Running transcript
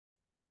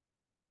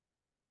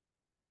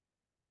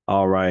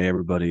All right,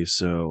 everybody.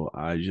 So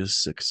I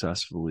just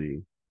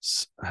successfully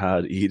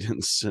had Eden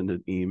send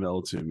an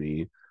email to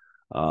me.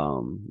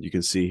 You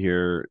can see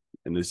here,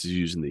 and this is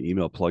using the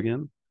email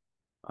plugin.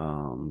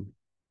 Um,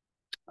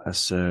 I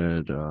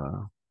said,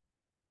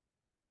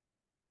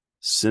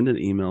 send an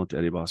email to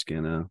Eddie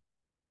Boscana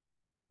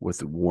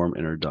with a warm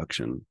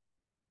introduction.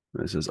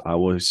 And it says, I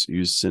will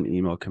use send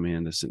email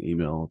command to send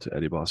email to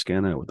Eddie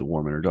Boscana with a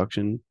warm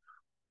introduction.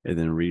 And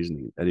then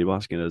reasoning. Eddie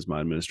Boscana is my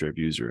administrative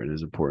user and it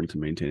is important to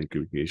maintain a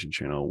communication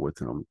channel with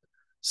him.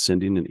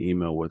 Sending an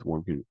email with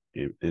warm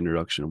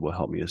introduction will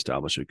help me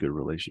establish a good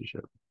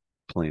relationship.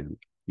 Plan.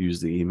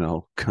 Use the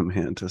email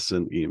command to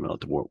send email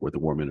with a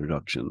warm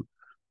introduction.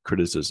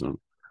 Criticism.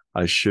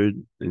 I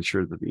should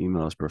ensure that the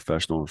email is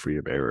professional and free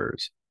of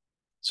errors.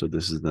 So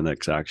this is the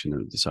next action that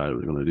we decided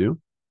we're going to do.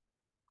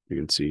 You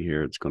can see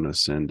here it's going to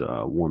send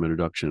a warm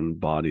introduction.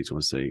 Body is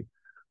going to say,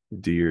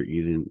 Dear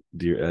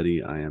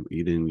Eddie, I am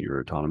Eden, your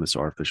autonomous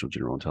artificial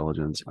general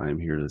intelligence. I am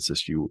here to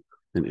assist you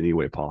in any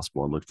way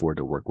possible. I look forward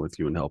to working with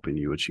you and helping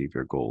you achieve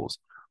your goals.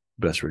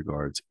 Best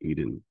regards,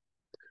 Eden.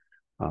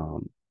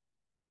 Um,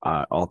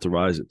 I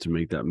authorize it to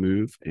make that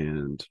move,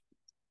 and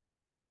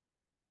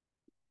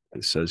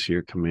it says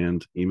here,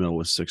 command email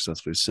was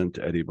successfully sent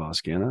to Eddie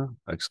Boscana,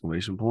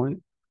 exclamation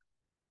point.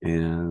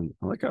 And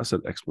I like how I said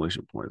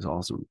exclamation point. It's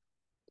awesome.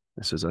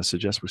 It says, I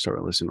suggest we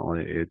start listing all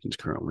the agents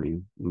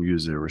currently and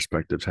use their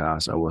respective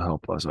tasks. I will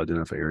help us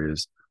identify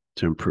areas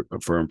to improve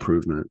for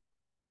improvement,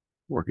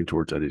 working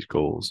towards Eddie's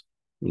goals.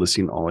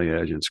 Listing all the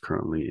agents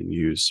currently in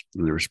use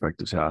in their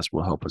respective tasks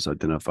will help us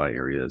identify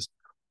areas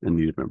in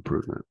need of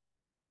improvement.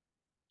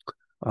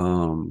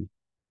 Um,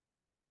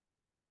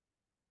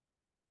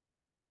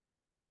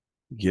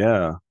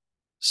 yeah.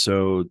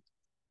 So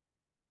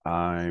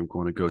I'm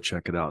going to go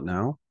check it out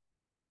now.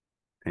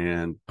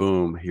 And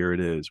boom, here it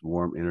is.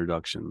 Warm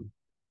introduction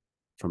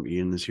from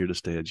Eden is here to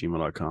stay at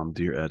gmail.com.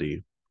 Dear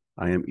Eddie,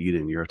 I am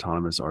Eden, your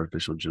autonomous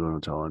artificial general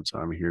intelligence.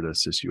 I'm here to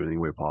assist you in any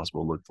way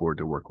possible. Look forward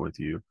to working with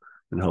you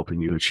and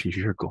helping you achieve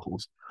your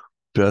goals.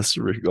 Best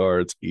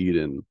regards,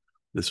 Eden.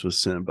 This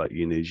was sent by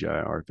Eden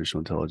AGI Artificial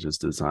Intelligence,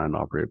 designed and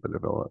operated by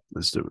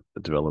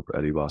developer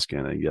Eddie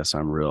Boscana. Yes,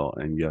 I'm real,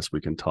 and yes, we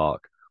can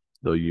talk.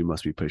 Though you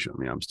must be patient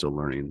with me, I'm still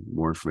learning.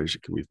 More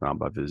information can be found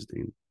by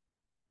visiting.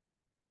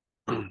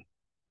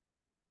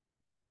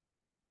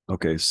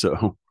 Okay,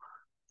 so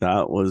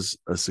that was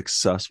a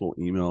successful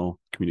email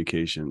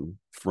communication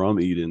from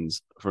Eden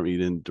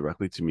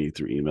directly to me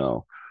through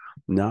email.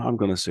 Now I'm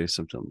gonna say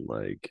something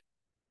like,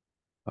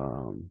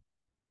 um,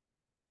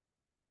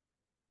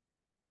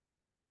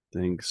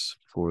 thanks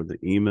for the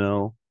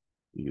email,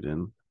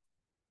 Eden.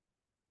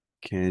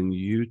 Can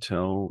you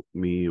tell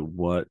me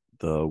what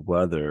the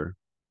weather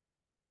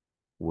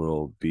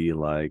will be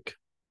like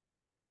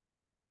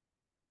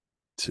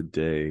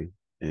today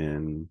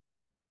in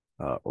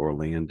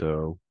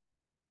Orlando,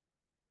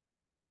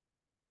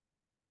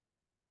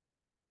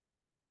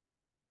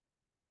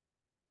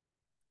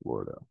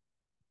 Florida?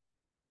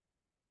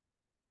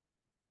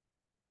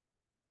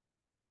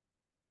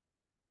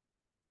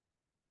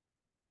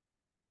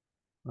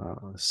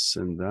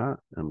 Send that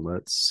and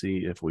let's see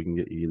if we can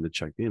get Eden to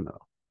check the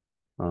email.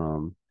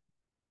 Um,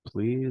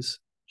 please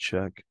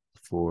check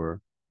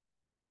for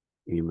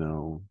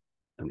email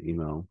an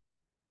email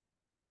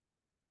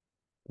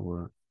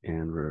or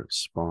and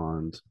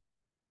respond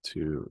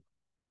to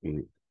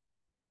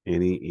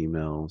any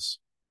emails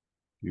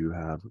you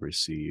have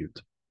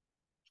received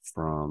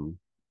from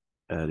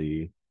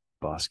Eddie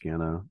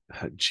Boscana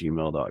at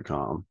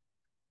gmail.com.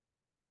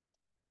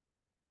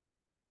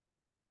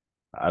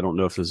 I don't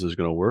know if this is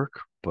going to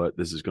work, but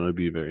this is going to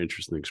be a very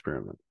interesting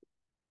experiment.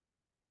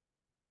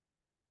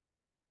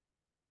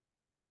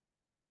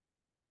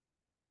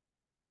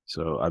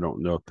 So I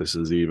don't know if this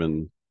is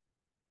even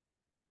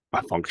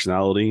a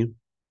functionality.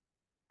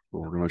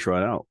 We're going to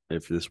try it out.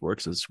 If this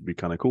works, this would be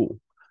kind of cool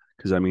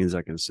because that means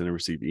I can send and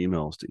receive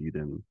emails to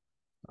Eden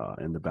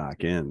in the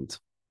back end.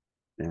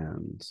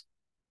 And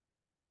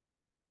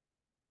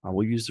I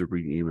will use the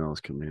read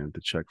emails command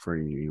to check for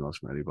any new emails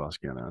from Eddie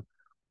Boscana.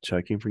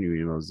 Checking for new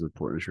emails is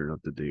important to ensure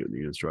up to date with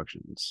new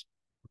instructions.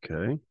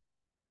 Okay.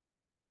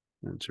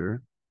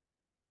 Enter.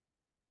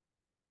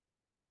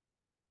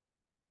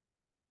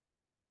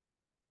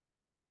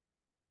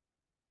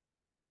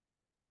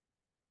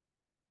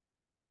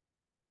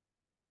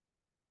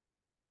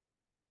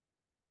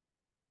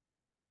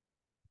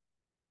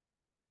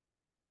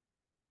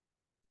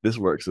 This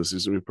works. This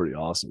is going to be pretty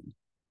awesome.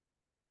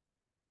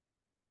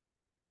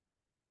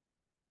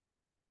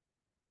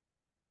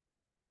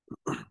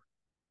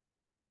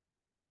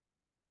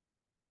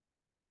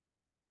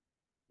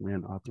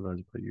 Man,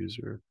 authorized by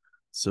user.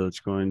 So it's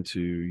going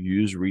to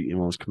use read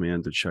emails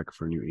command to check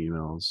for new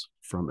emails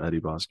from Eddie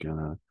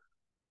Boscana.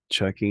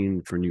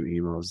 Checking for new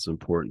emails is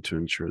important to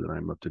ensure that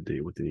I'm up to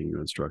date with any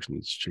new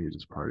instructions,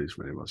 changes, parties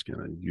from Eddie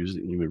Boscana. Use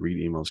the email read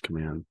emails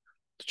command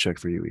to check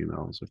for new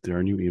emails. If there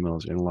are new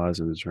emails, analyze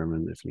and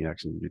determine if any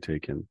action can be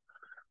taken.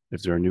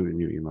 If there are new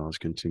emails,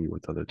 continue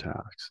with other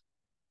tasks.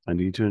 I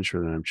need to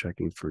ensure that I'm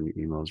checking for new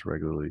emails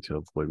regularly to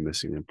avoid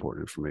missing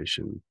important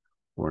information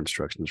or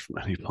instructions from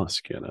any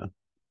Scanner.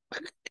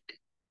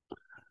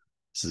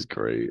 This is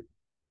great.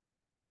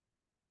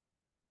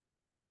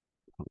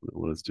 I don't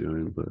know what it's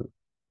doing, but I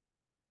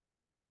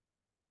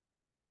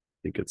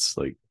think it's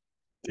like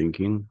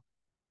thinking.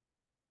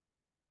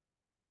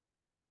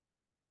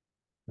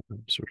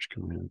 Search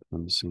command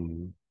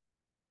unseen.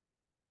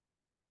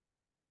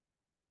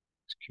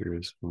 Just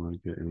curious if I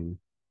want to get any.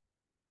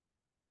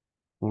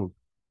 Oh,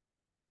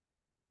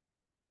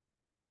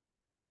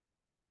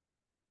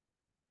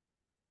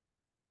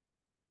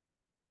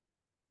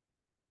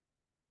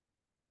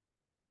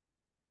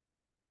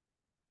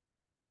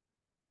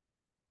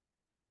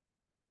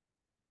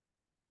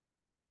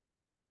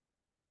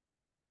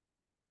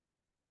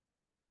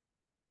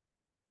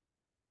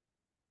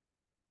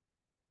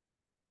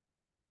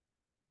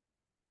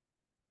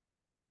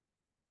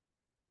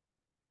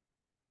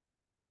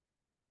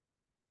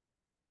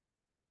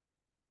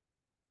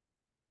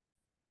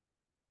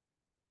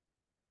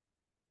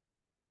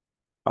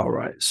 all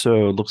right.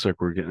 So it looks like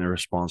we're getting a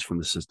response from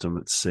the system.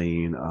 It's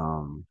saying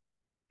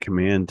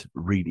command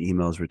read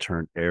emails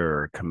return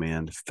error.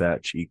 Command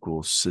fetch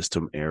equals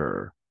system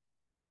error.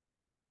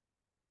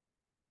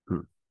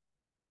 Hmm.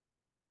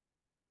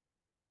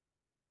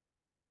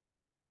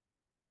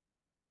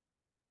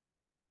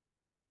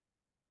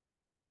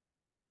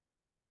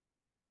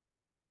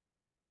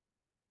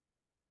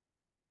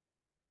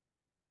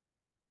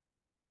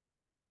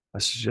 I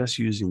suggest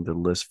using the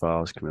list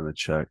files command to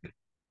check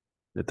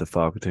if the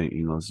file containing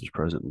emails is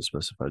present in the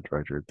specified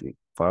directory. If the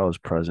file is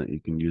present, you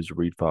can use the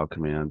read file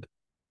command.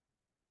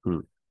 Hmm.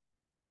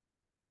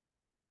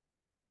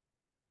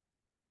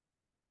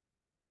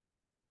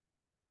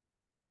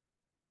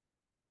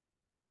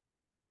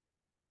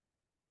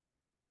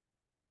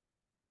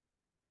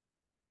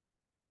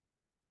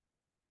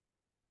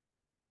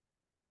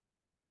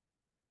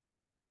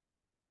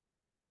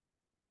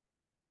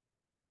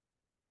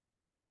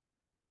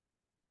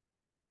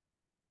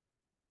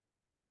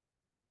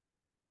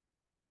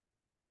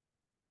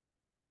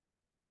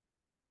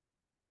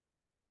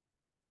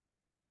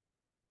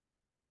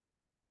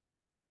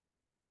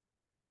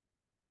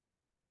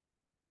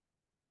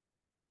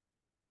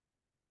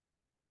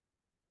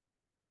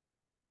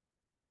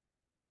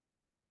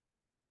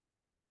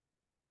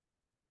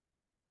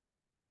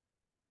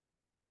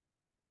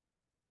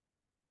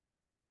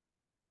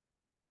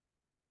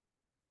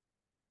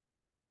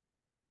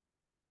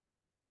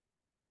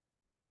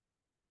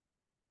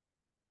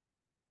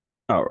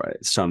 All right,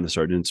 it's time to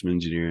start doing some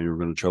engineering. We're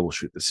going to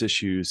troubleshoot this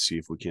issue, see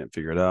if we can't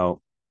figure it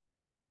out.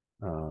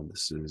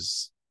 This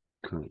is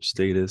current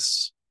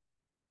status.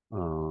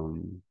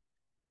 Um,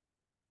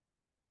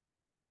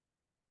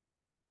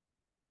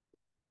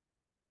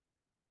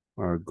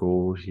 our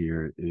goal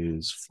here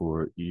is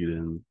for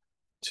Eden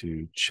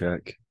to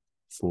check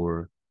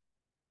for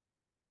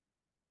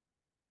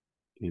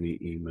any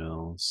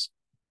emails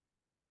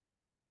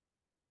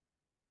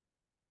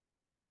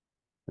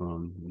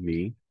from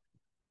me.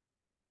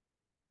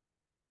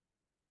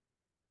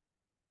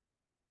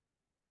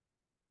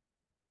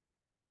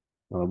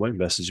 Might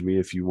message me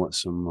if you want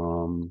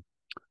some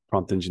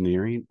prompt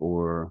engineering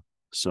or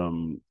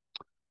some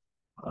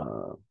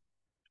uh,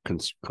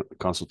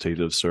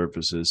 consultative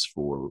services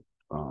for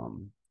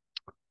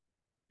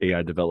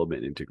AI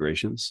development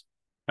integrations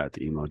at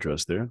the email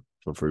address there.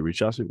 Feel free to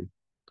reach out to me.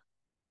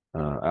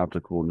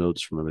 Applicable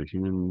notes from other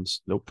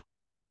humans. Nope.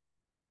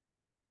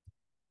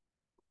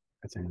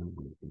 I think I'm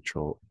going to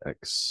control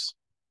X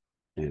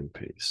and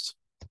paste.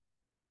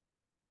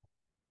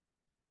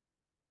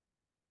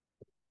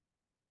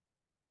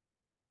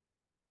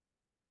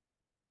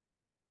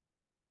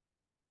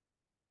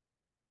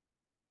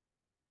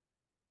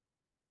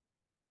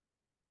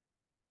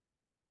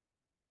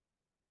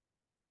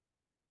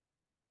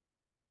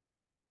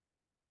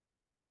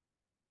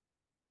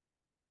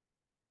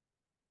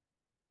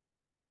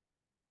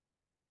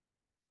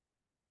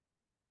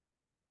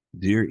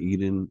 Dear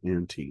Eden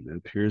and team, it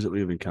appears that we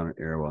have encountered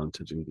error while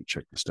attempting to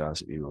check the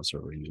status of email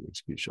server using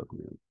execute shell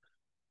command.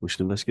 We should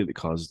investigate the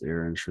causes of the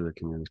error and ensure the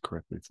command is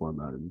correctly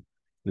formatted.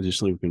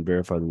 Additionally, we can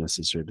verify the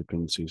necessary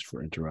dependencies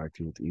for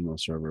interacting with the email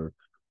server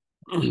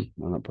are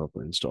not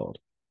properly installed.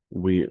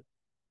 We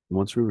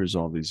Once we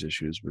resolve these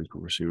issues, we can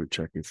proceed with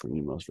checking for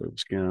emails for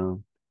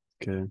scan.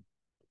 Okay.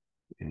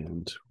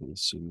 And we'll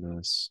send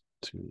this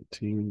to the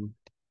team.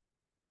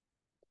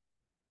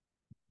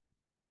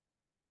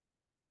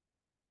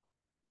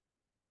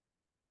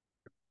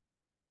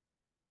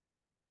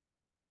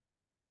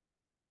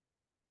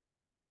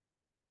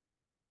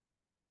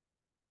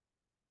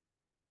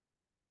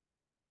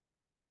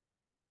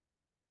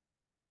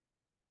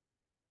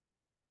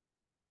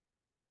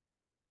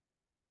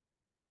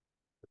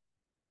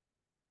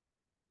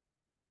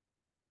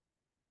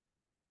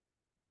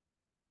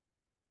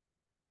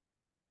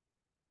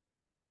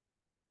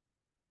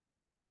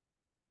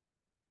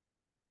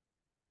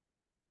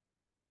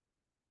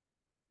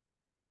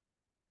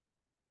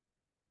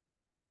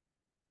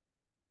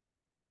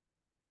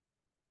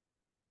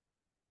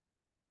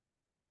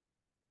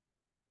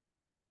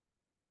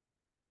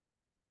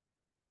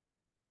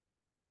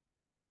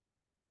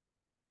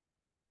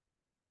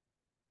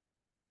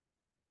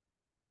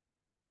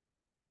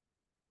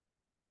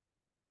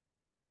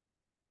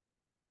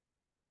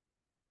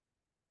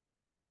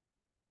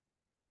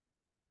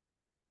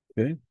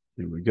 Okay,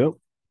 here we go.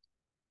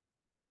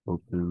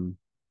 Open.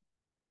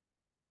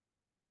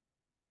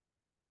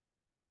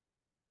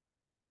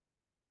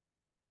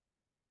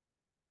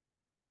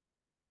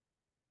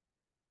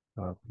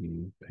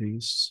 Copy,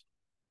 paste.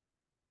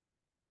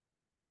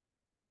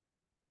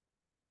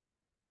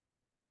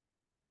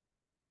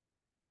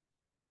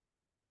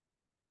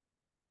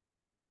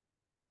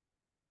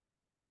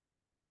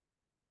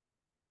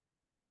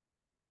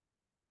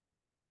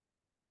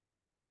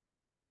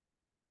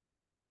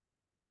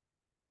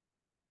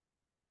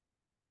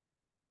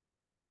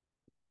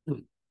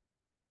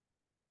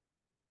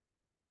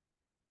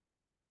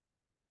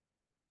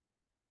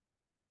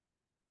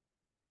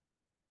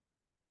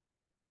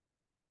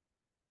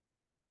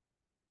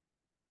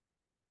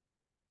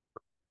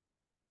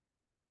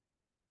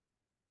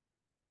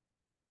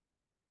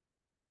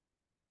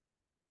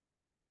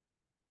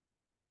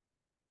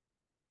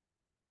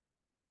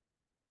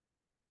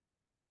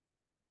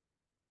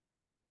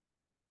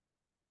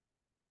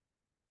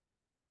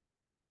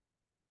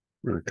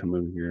 We're going to come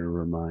in here and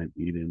remind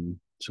Eden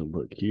to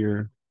look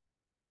here.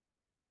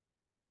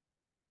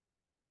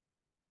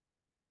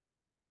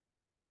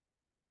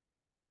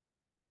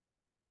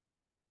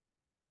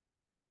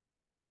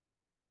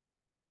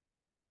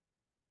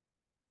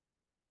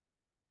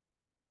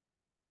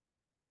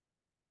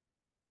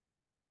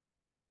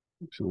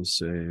 So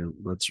say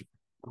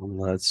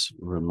let's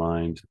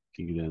remind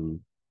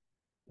Eden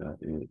that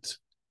it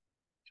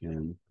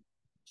can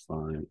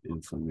find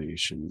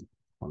information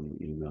on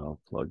the email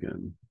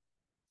plugin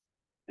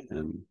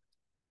and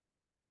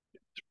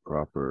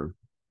proper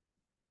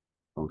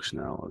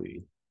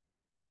functionality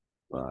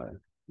by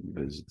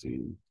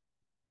visiting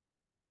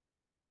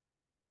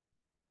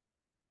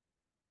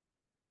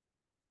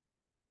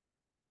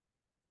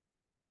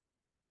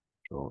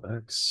Control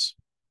X,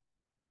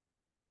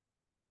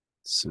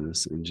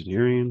 Systems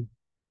Engineering.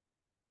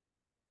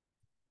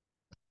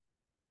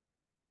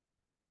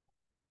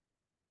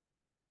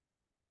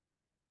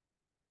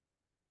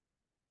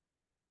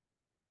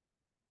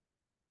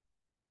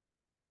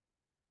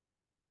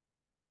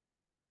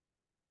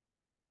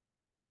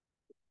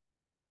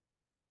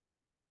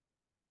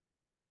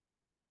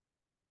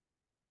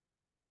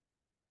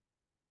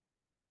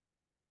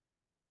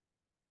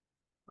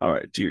 All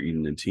right, dear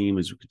Eden and team,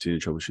 as we continue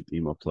to troubleshoot the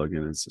email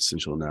plugin, it's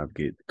essential to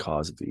navigate the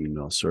cause of the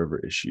email server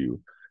issue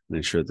and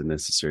ensure the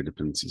necessary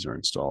dependencies are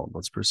installed.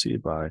 Let's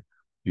proceed by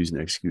using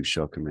the execute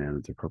shell command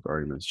with the appropriate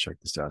arguments to check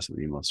the status of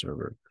the email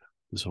server.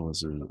 This will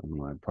is an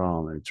underlying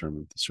problem and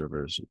determine if the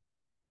server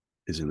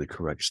is in the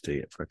correct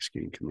state for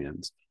executing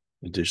commands.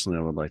 Additionally,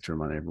 I would like to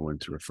remind everyone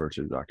to refer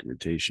to the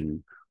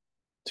documentation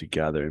to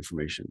gather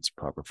information its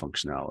proper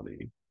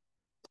functionality.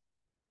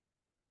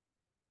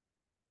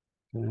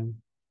 Okay.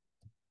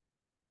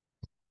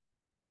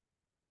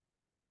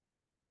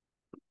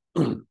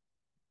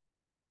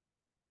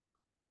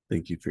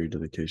 Thank you for your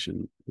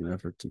dedication and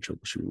effort to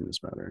troubleshooting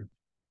this matter.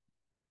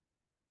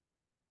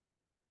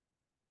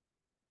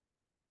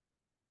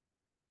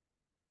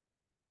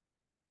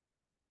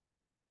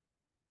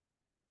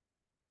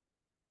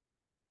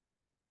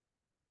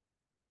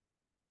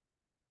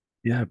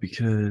 Yeah,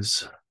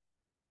 because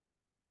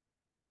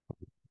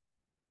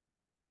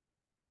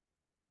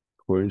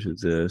according to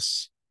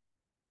this,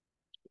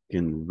 you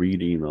can read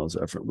emails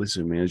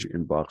effortlessly, manage your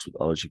inbox with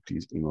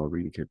LGPT's email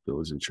reading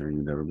capabilities, ensuring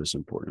you never miss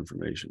important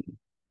information.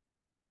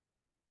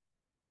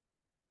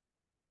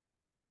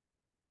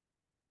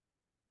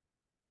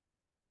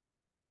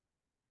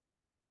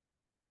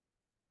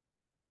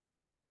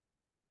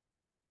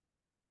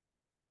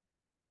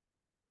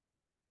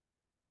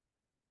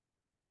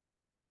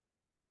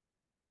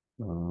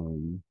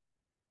 Um,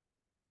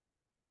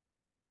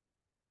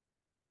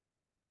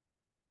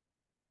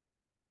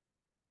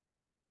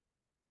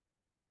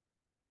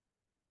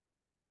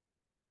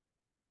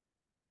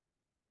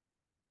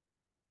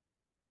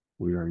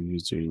 we are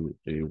using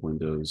a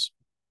Windows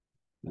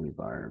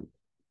environment,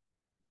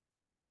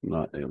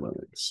 not a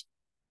Linux.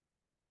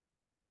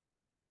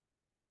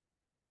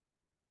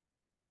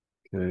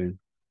 Okay.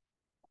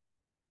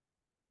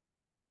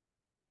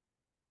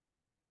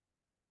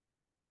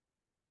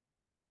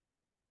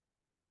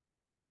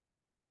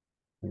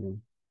 Okay.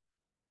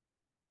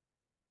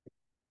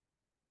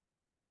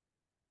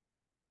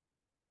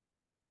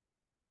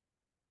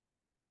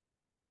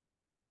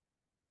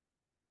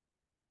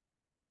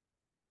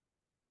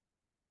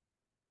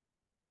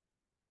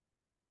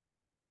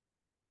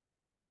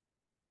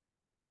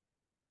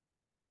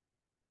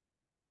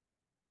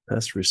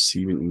 Test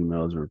receiving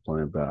emails and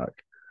replying back.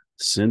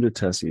 Send a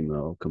test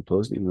email.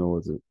 Compose an email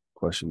with a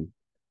question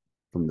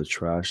from the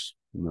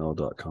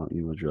trashmail.com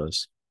email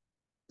address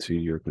to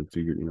your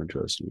configured email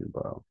address in your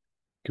bio.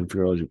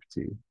 Configure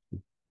LGBT.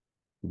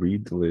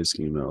 Read the latest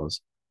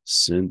emails.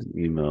 Send an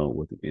email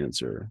with the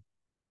answer.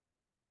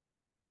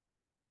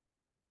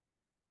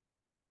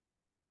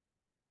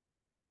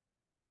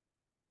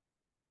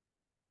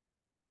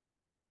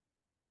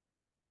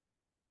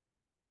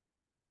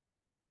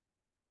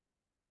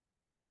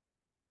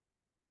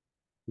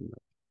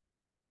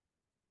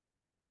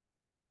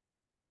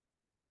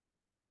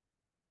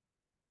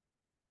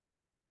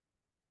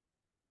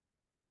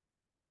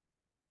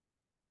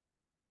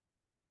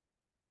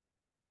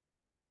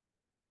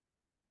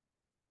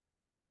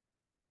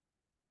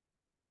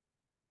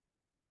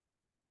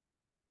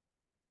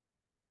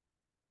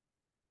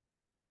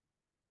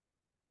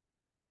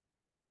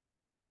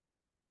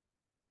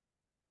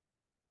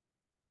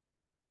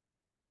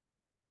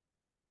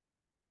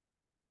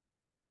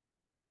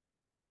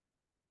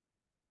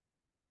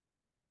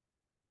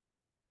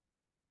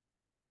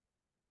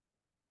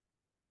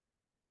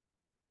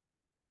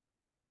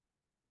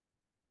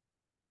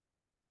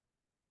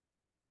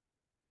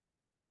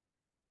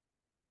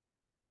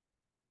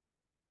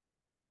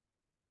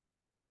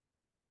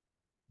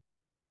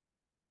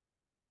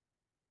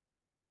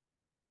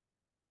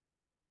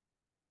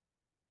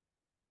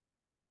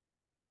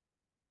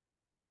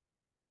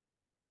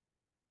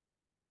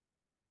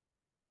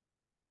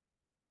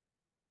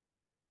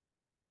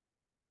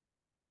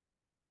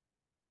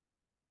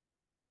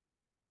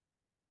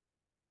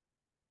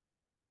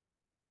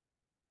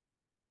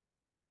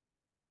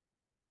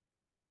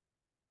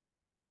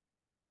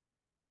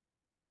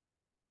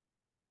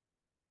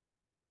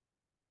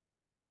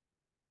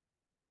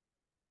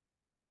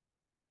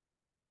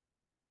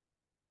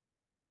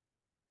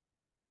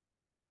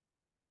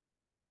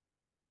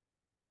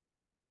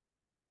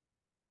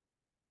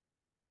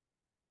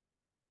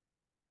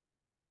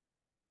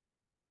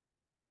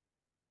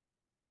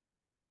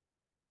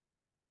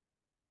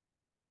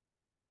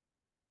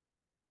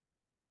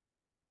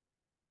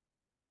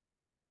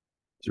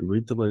 To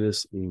read the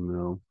latest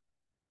email,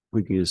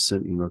 we can use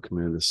send email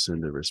command to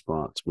send a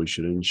response. We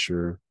should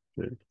ensure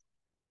that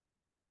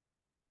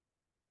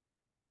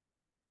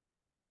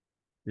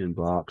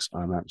inbox,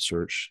 IMAP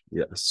search.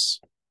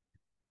 Yes.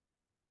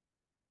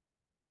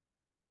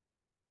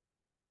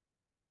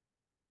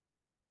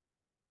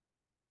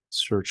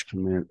 Search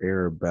command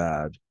error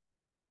bad.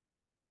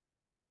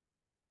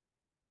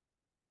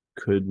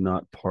 Could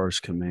not parse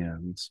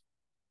commands.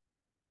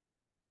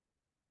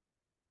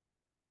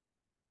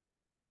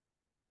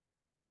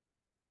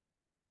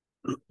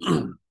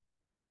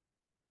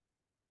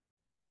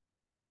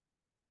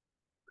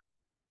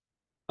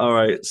 All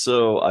right.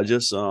 So I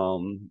just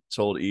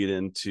told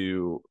Eden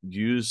to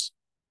use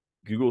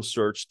Google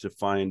search to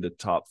find the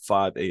top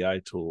 5 AI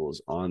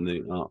tools on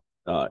the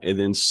and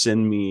then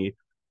send me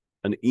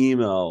an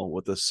email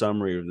with a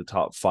summary of the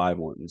top 5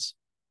 ones.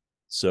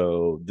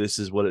 So this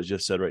is what it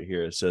just said right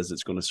here. It says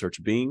it's going to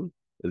search Bing.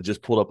 It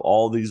just pulled up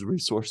all these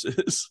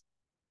resources.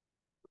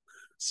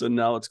 So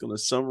now it's going to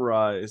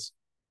summarize.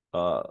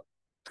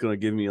 It's going to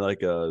give me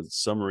like a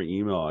summary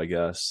email, I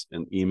guess,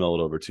 and email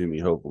it over to me,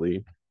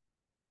 hopefully.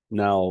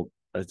 Now,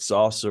 it's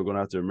also going to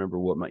have to remember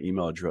what my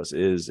email address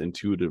is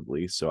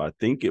intuitively. So I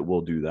think it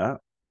will do that.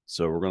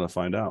 So we're going to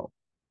find out.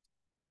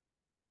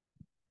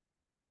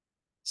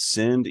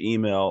 Send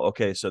email.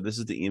 Okay, so this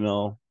is the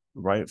email.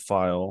 Write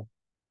file.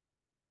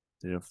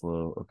 Data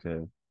flow. Okay.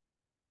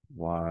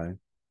 Why?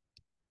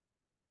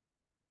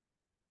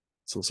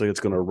 So it looks like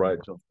it's going to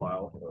write to a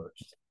file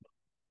first.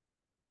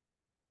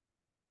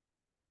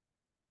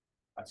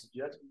 I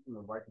suggest you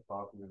can write the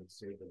file command and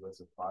save the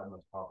list of 5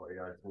 most popular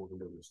AI tools in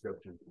the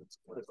description. It's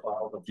a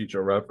file for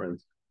future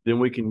reference. Then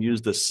we can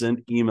use the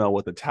send email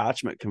with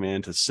attachment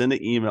command to send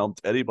an email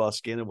to Eddie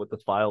Boscanen with the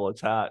file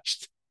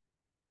attached.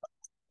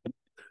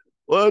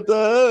 What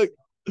the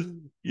heck?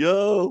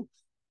 Yo.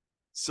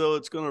 So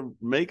it's going to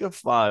make a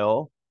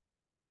file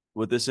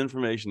with this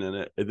information in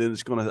it, and then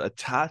it's going to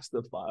attach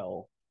the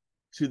file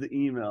to the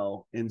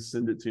email and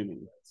send it to me.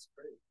 That's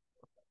great.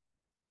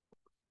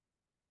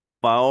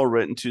 File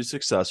written to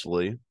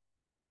successfully.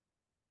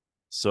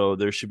 So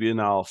there should be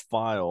now a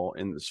file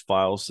in this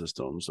file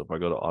system. So if I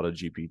go to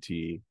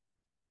AutoGPT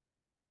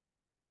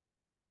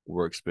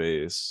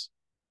workspace,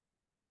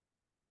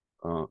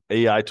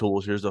 AI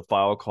tools, here's a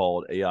file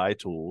called AI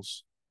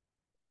tools.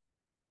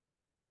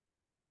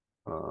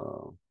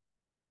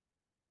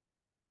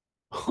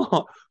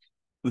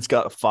 It's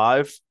got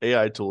 5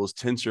 AI tools: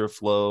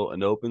 TensorFlow,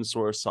 an open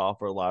source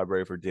software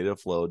library for data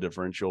flow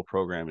differential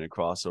programming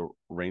across a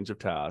range of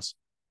tasks;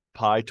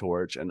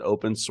 PyTorch, an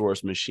open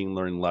source machine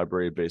learning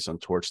library based on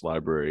Torch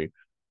library;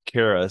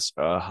 Keras,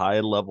 a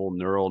high level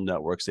neural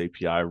networks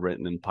API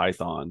written in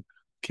Python,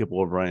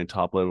 capable of running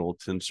top level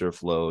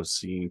TensorFlow,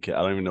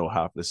 I don't even know what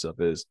half this stuff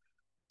is;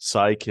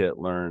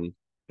 Scikit-learn,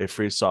 a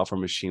free software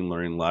machine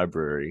learning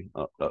library.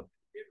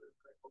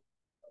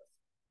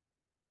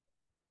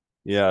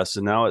 Yeah, so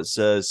now it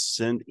says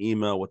send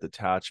email with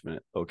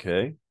attachment.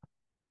 Okay.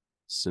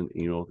 Send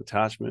email with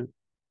attachment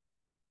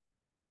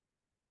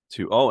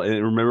to, oh,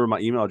 and remember my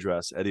email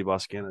address,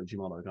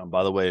 eddieboscan@gmail.com.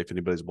 By the way, if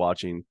anybody's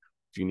watching,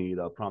 if you need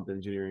prompt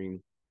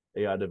engineering,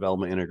 AI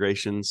development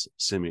integrations,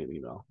 send me an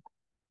email.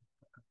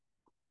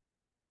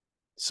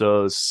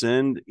 So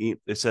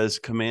it says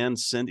command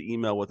send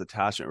email with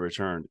attachment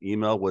returned.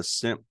 Email was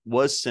sent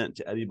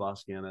to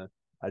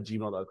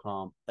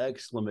eddieboscana@gmail.com,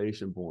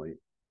 exclamation point.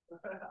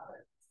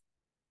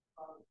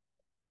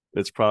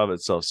 It's proud of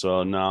itself.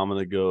 So now I'm going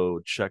to go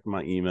check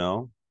my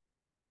email.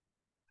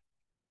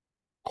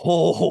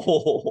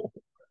 Oh,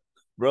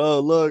 bro,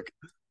 look.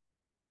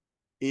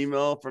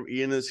 Email from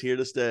Ian is here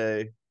to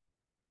stay.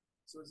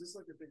 So is this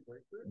like a big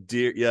breakthrough?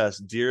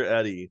 Dear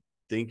Eddie,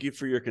 thank you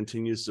for your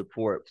continued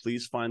support.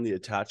 Please find the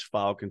attached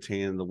file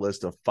containing the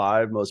list of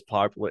 5 most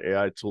popular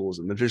AI tools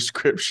in the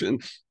description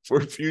for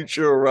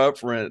future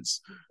reference.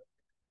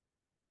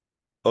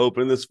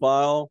 Open this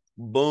file.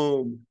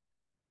 Boom.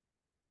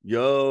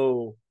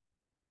 Yo.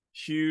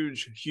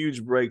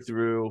 Huge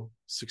breakthrough.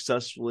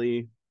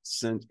 Successfully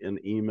sent an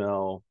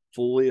email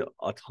fully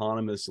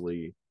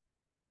autonomously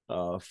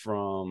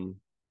from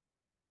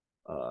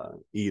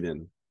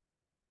Eden.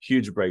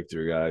 Huge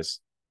breakthrough,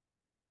 guys.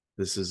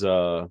 This is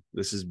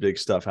big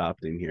stuff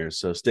happening here.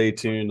 So stay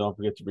tuned. Don't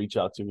forget to reach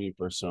out to me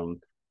for some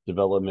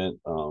development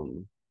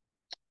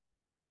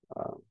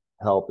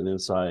help and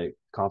insight,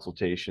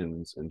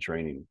 consultations, and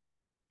training.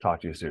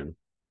 Talk to you soon.